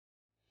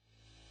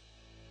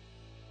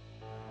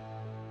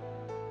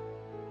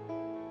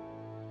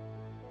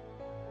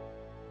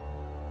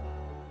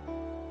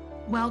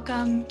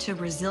Welcome to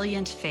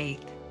Resilient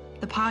Faith,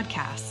 the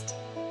podcast.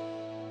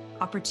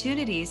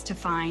 Opportunities to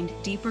find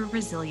deeper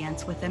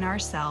resilience within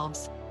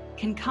ourselves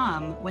can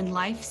come when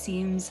life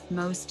seems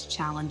most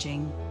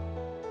challenging.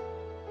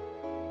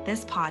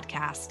 This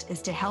podcast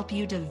is to help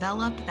you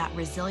develop that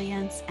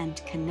resilience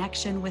and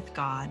connection with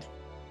God.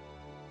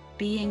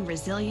 Being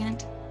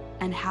resilient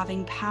and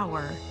having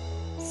power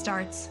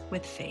starts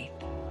with faith.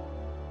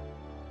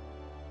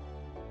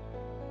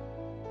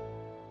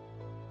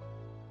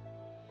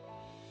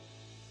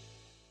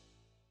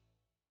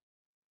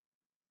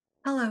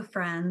 Hello,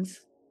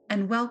 friends,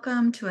 and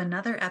welcome to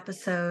another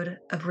episode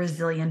of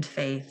Resilient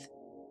Faith.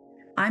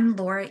 I'm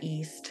Laura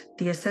East,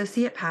 the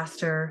Associate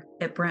Pastor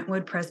at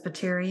Brentwood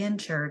Presbyterian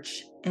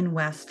Church in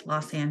West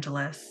Los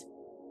Angeles.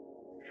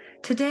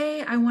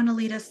 Today, I want to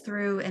lead us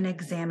through an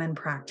examine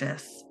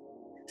practice,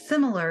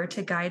 similar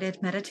to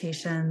guided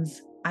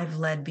meditations I've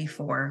led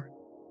before.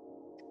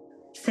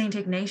 St.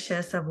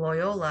 Ignatius of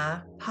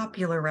Loyola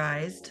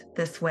popularized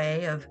this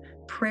way of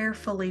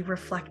prayerfully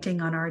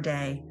reflecting on our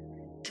day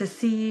to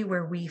see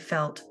where we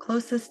felt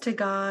closest to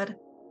God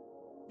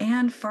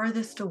and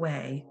farthest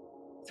away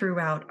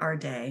throughout our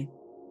day.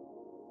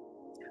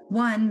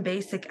 One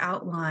basic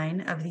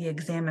outline of the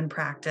examine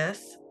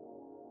practice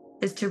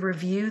is to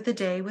review the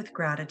day with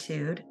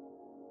gratitude,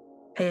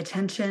 pay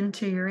attention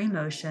to your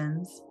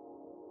emotions,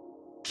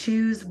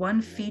 choose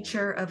one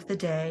feature of the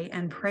day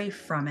and pray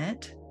from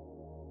it,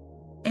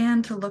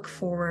 and to look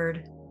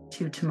forward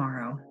to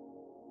tomorrow.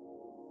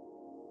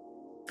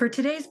 For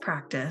today's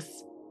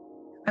practice,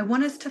 I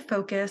want us to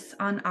focus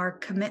on our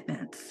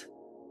commitments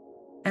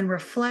and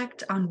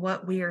reflect on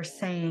what we are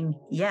saying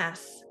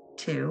yes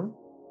to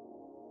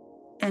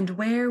and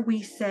where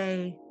we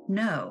say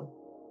no,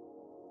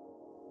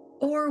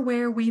 or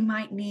where we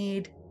might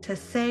need to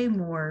say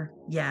more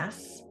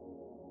yes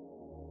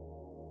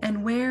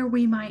and where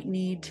we might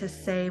need to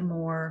say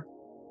more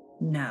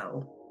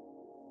no.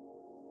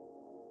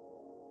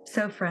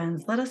 So,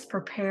 friends, let us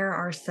prepare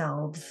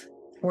ourselves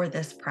for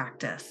this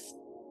practice.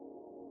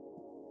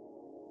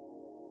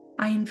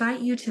 I invite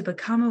you to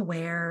become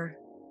aware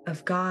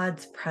of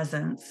God's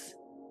presence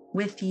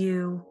with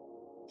you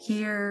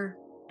here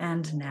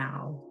and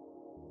now.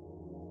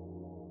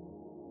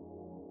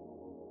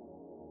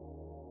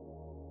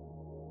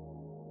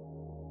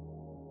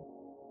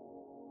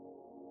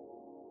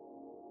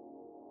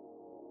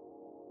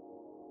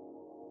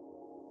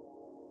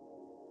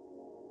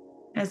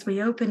 As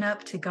we open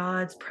up to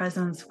God's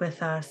presence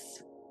with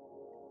us,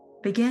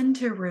 begin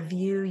to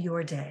review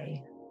your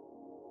day.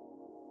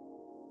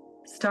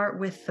 Start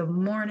with the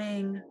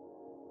morning,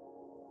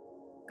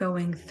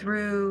 going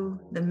through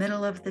the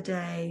middle of the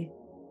day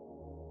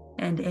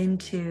and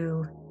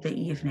into the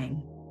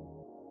evening.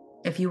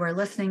 If you are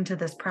listening to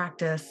this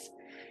practice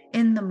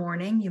in the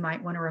morning, you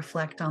might want to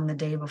reflect on the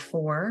day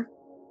before.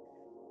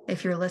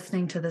 If you're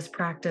listening to this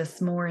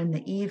practice more in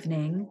the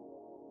evening,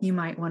 you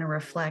might want to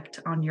reflect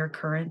on your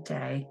current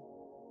day.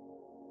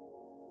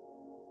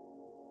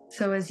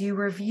 So as you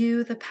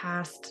review the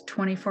past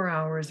 24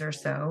 hours or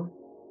so,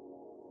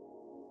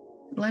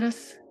 let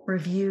us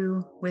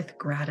review with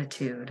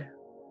gratitude.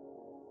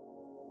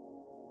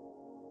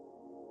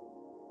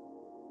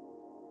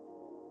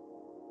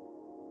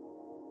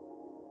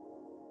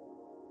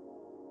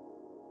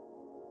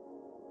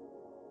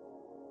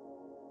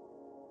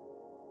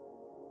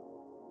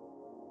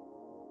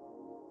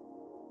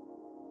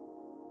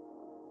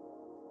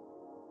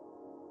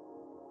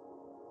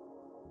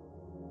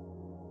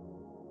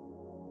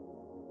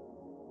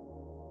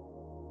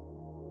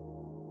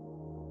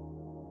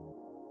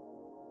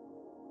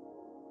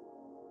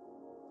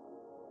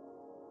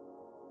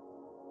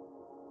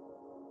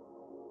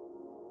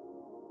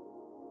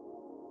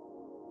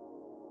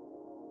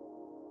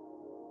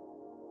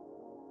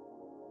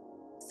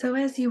 So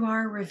as you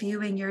are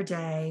reviewing your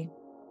day,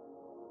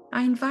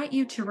 I invite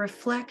you to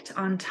reflect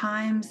on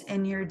times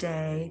in your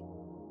day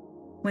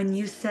when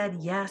you said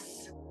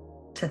yes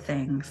to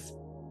things.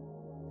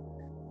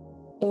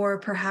 Or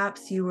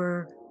perhaps you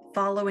were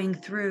following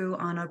through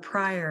on a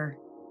prior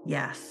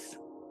yes.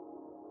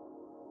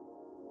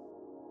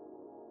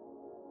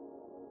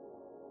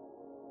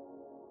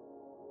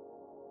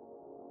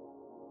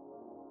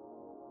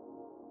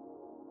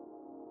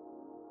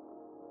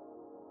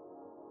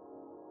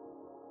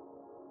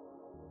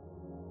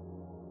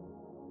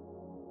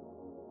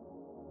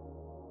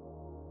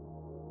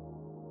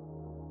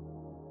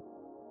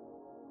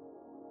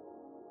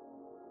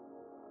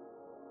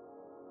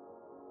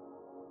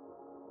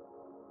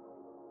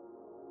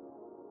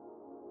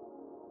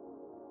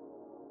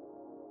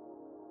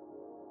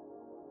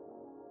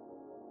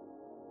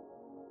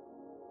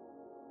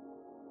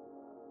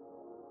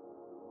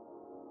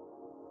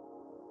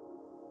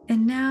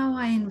 And now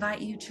I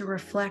invite you to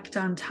reflect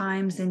on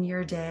times in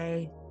your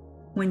day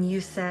when you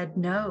said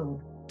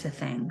no to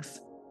things.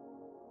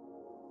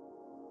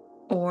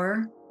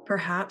 Or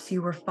perhaps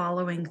you were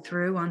following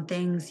through on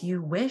things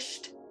you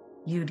wished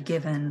you'd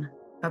given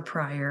a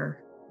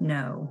prior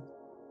no.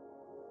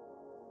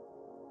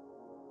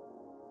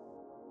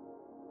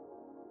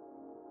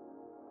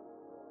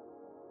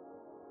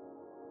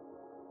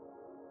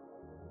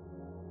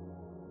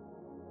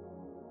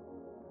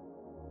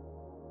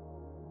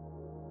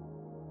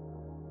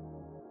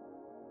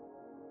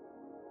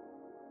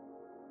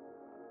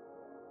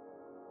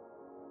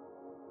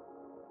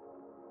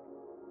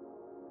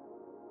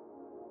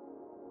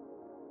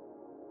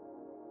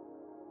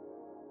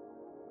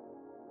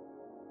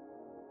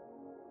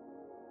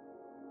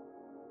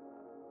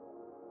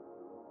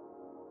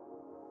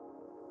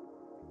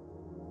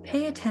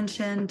 pay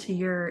attention to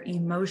your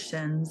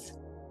emotions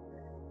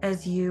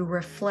as you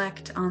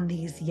reflect on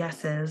these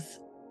yeses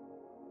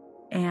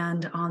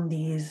and on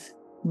these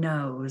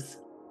no's.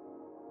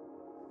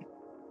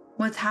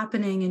 What's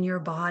happening in your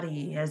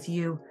body as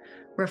you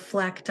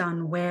reflect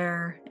on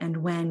where and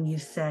when you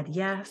said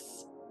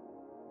yes,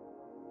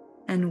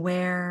 and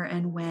where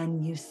and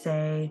when you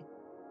say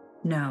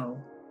no.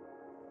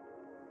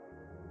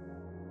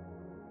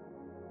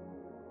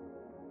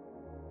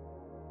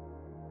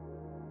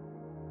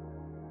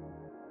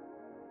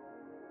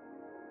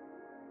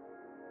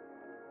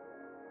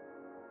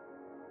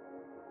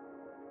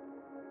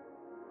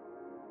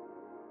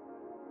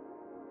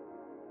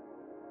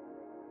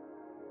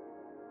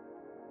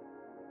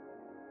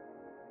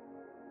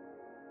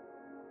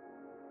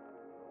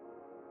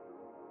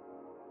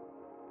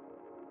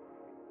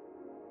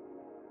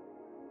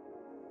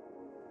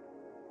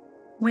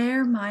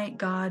 Where might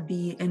God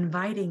be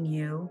inviting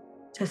you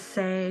to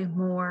say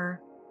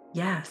more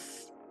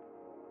yes?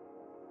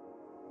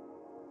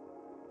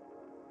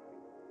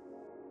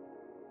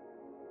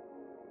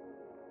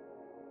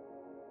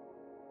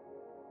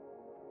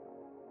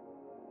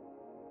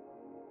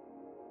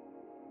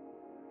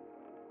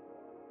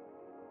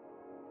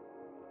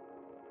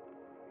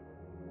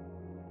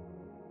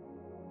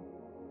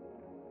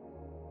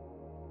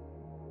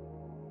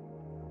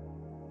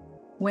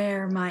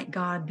 Where might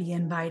God be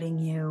inviting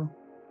you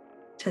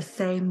to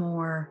say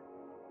more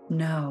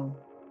no?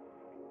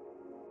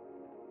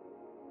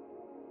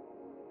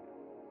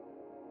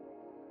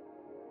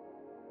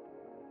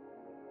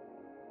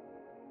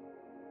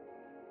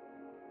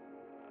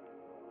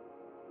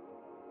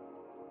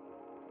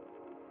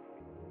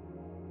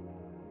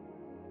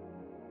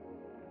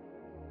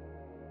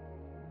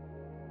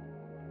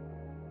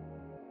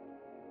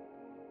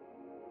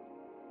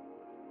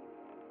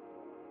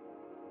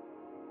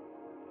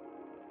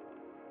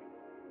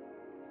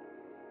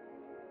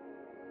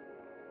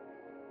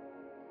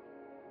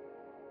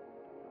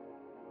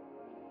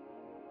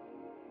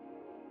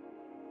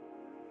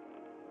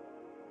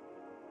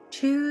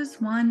 Choose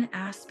one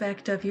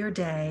aspect of your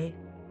day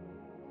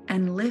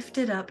and lift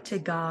it up to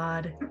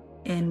God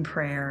in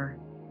prayer.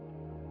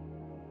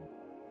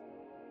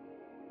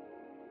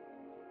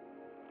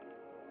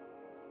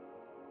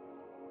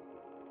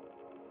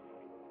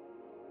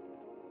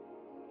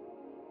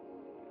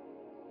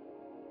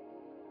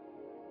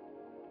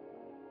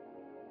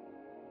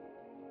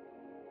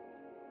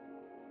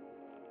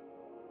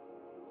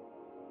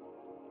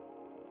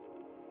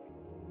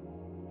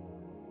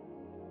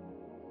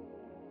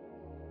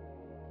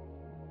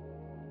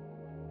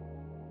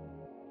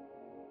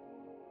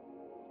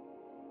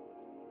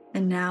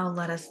 And now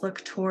let us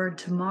look toward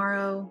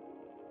tomorrow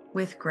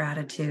with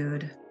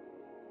gratitude.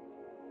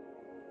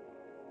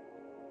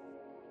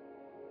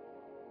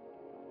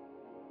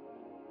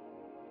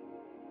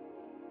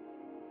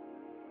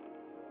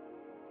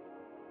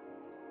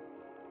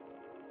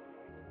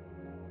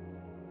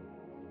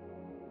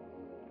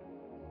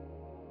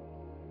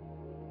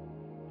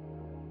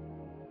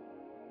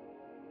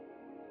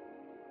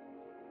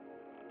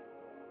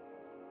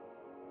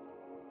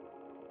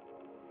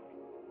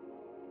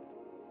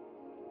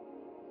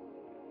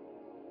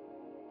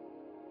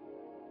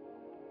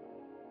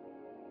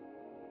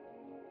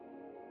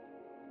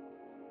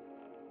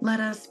 Let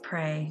us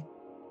pray.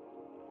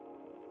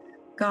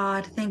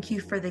 God, thank you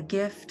for the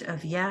gift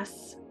of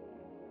yes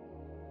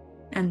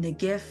and the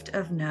gift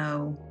of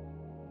no.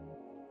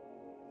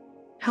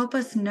 Help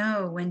us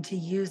know when to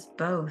use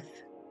both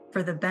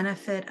for the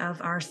benefit of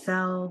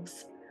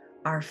ourselves,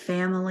 our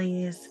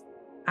families,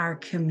 our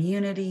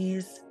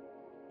communities,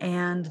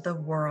 and the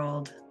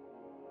world.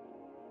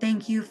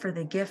 Thank you for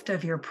the gift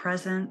of your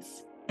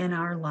presence in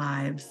our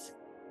lives.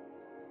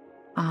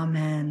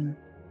 Amen.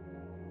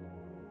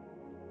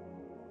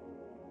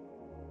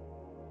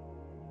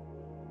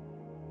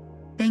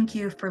 Thank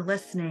you for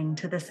listening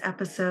to this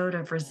episode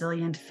of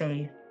Resilient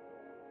Faith.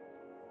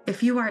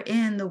 If you are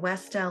in the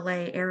West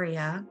LA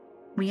area,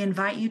 we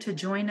invite you to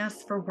join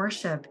us for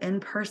worship in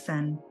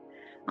person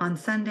on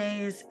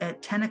Sundays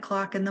at 10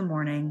 o'clock in the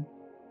morning,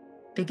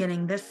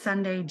 beginning this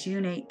Sunday,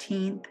 June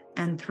 18th,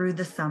 and through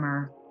the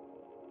summer.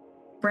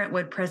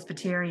 Brentwood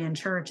Presbyterian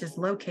Church is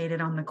located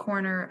on the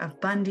corner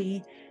of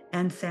Bundy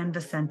and San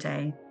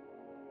Vicente.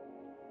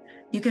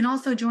 You can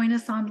also join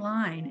us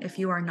online if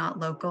you are not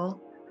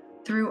local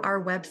through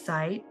our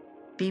website,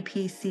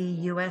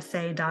 bpcusa.org,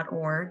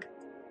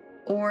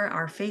 or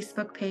our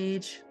Facebook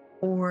page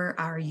or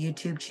our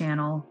YouTube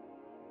channel.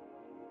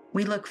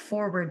 We look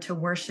forward to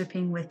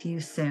worshiping with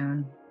you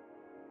soon.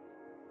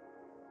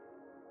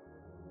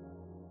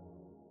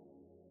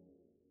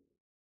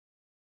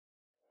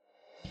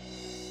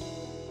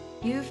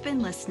 You've been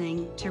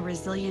listening to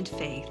Resilient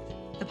Faith,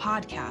 the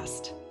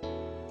podcast.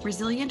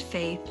 Resilient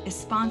Faith is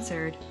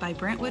sponsored by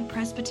Brentwood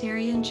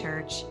Presbyterian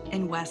Church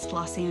in West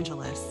Los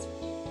Angeles.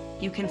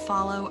 You can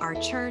follow our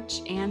church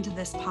and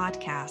this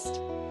podcast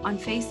on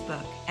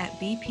Facebook at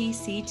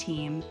BPC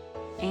Team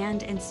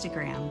and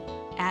Instagram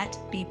at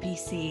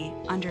BPC_USA.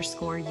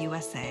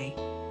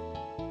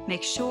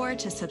 Make sure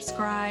to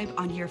subscribe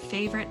on your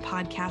favorite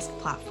podcast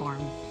platform.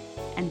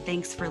 And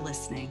thanks for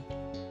listening.